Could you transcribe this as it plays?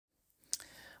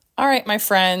All right, my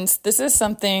friends, this is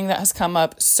something that has come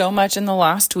up so much in the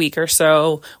last week or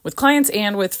so with clients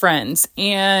and with friends.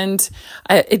 And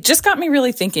it just got me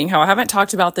really thinking how I haven't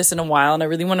talked about this in a while. And I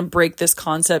really want to break this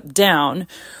concept down,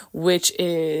 which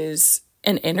is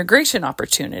an integration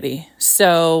opportunity.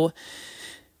 So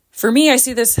for me, I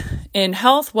see this in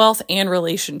health, wealth, and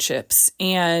relationships.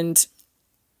 And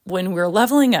when we're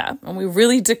leveling up and we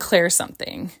really declare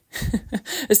something,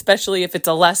 especially if it's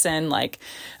a lesson like,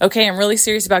 okay, I'm really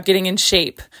serious about getting in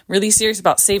shape, really serious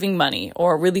about saving money,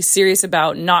 or really serious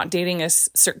about not dating a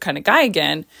certain kind of guy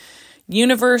again,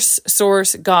 universe,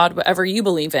 source, God, whatever you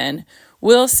believe in,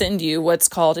 will send you what's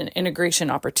called an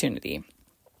integration opportunity.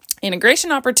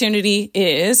 Integration opportunity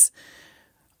is,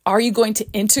 are you going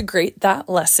to integrate that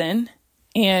lesson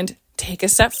and take a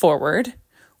step forward,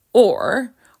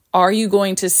 or are you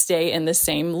going to stay in the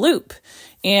same loop?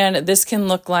 And this can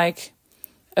look like,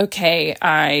 okay,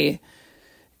 I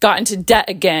got into debt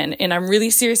again and I'm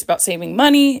really serious about saving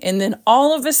money. And then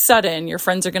all of a sudden, your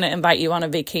friends are going to invite you on a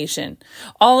vacation.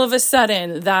 All of a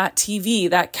sudden, that TV,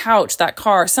 that couch, that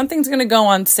car, something's going to go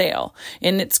on sale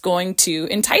and it's going to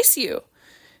entice you.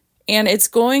 And it's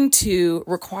going to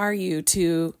require you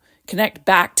to connect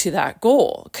back to that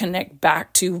goal, connect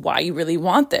back to why you really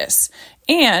want this.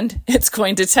 And it's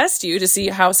going to test you to see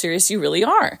how serious you really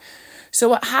are. So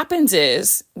what happens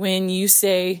is when you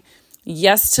say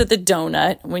yes to the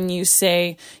donut, when you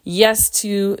say yes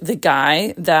to the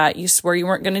guy that you swore you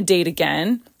weren't going to date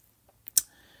again,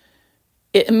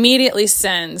 it immediately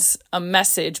sends a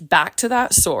message back to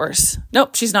that source.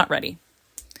 Nope, she's not ready.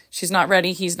 She's not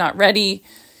ready. He's not ready.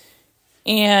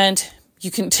 And you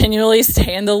continually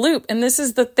stay in the loop. And this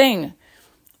is the thing.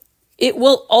 It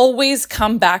will always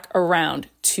come back around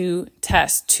to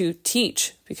test, to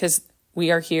teach, because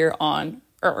we are here on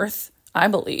earth, I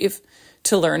believe,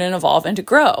 to learn and evolve and to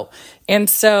grow. And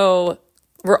so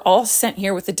we're all sent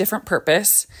here with a different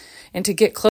purpose. And to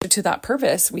get closer to that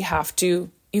purpose, we have to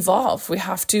evolve. We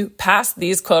have to pass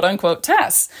these quote unquote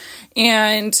tests.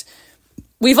 And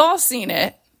we've all seen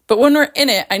it. But when we're in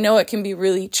it, I know it can be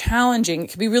really challenging.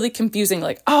 It can be really confusing.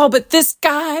 Like, oh, but this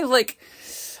guy,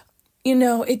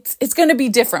 it's going to be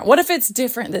different. What if it's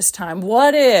different this time?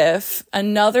 What if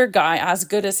another guy as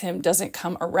good as him doesn't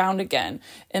come around again?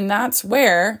 And that's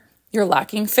where you're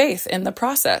lacking faith in the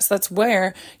process. That's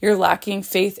where you're lacking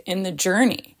faith in the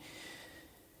journey.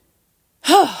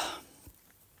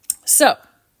 So,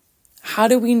 how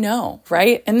do we know,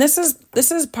 right? And this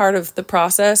is part of the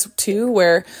process too,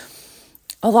 where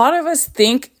a lot of us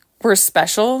think we're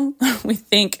special. We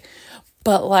think,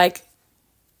 but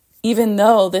even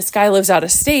though this guy lives out of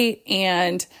state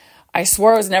and I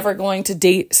swore I was never going to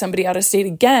date somebody out of state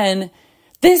again,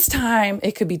 this time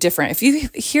it could be different. If you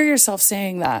hear yourself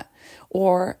saying that,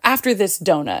 or after this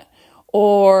donut,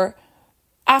 or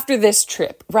after this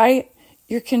trip, right?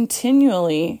 You're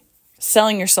continually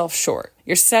selling yourself short.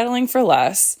 You're settling for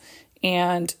less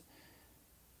and,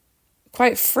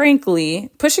 quite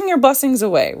frankly, pushing your blessings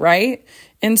away, right?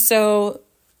 And so,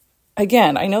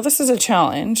 again, I know this is a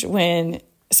challenge when,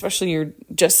 especially you're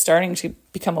just starting to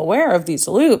become aware of these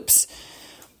loops.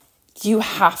 You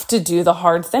have to do the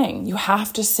hard thing. You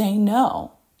have to say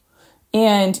no.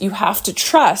 And you have to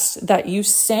trust that you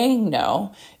saying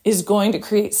no is going to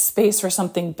create space for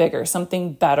something bigger,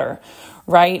 something better,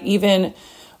 right? Even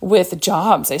with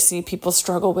jobs, I see people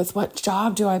struggle with, what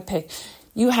job do I pick?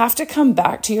 You have to come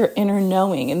back to your inner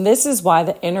knowing. And this is why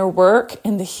the inner work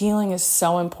and the healing is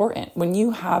so important. When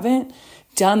you haven't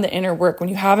done the inner work, when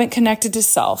you haven't connected to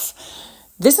self,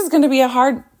 this is going to be a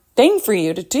hard thing for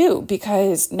you to do,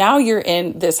 because now you're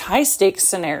in this high stakes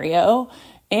scenario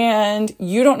and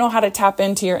you don't know how to tap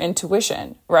into your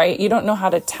intuition, right? You don't know how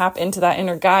to tap into that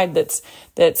inner guide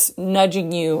that's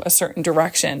nudging you a certain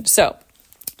direction. So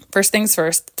first things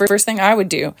first, first thing I would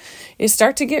do is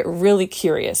start to get really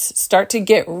curious. Start to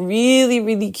get really,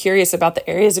 really curious about the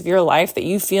areas of your life that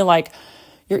you feel like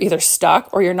you're either stuck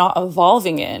or you're not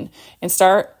evolving in, and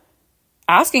start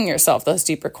asking yourself those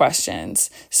deeper questions.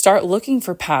 Start looking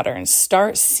for patterns.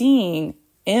 Start seeing,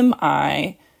 am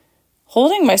I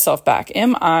holding myself back?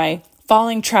 Am I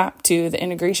falling trapped to the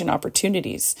integration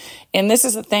opportunities? And this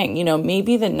is the thing,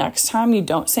 maybe the next time you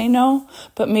don't say no,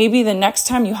 but maybe the next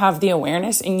time you have the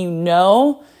awareness and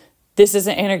this is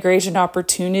an integration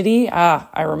opportunity.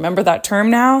 I remember that term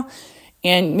now.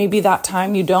 And maybe that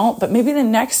time you don't, but maybe the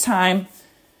next time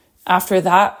after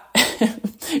that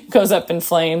goes up in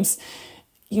flames,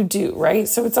 you do, right?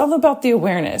 So it's all about the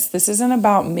awareness. This isn't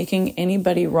about making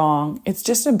anybody wrong. It's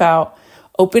just about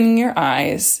opening your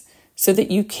eyes so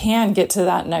that you can get to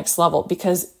that next level.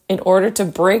 Because in order to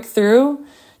break through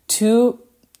to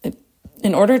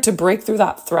in order to break through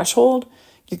that threshold,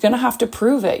 you're going to have to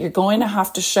prove it. You're going to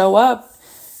have to show up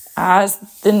as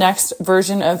the next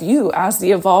version of you, as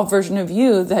the evolved version of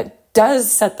you that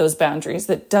does set those boundaries,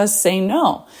 that does say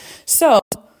no. So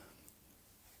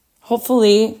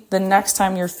hopefully the next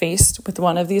time you're faced with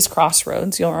one of these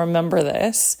crossroads, you'll remember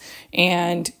this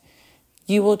and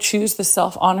you will choose the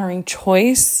self-honoring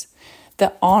choice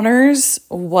that honors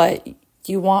what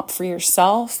you want for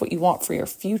yourself, what you want for your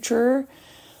future,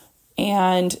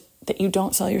 and that you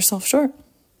don't sell yourself short.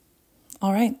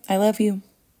 All right. I love you.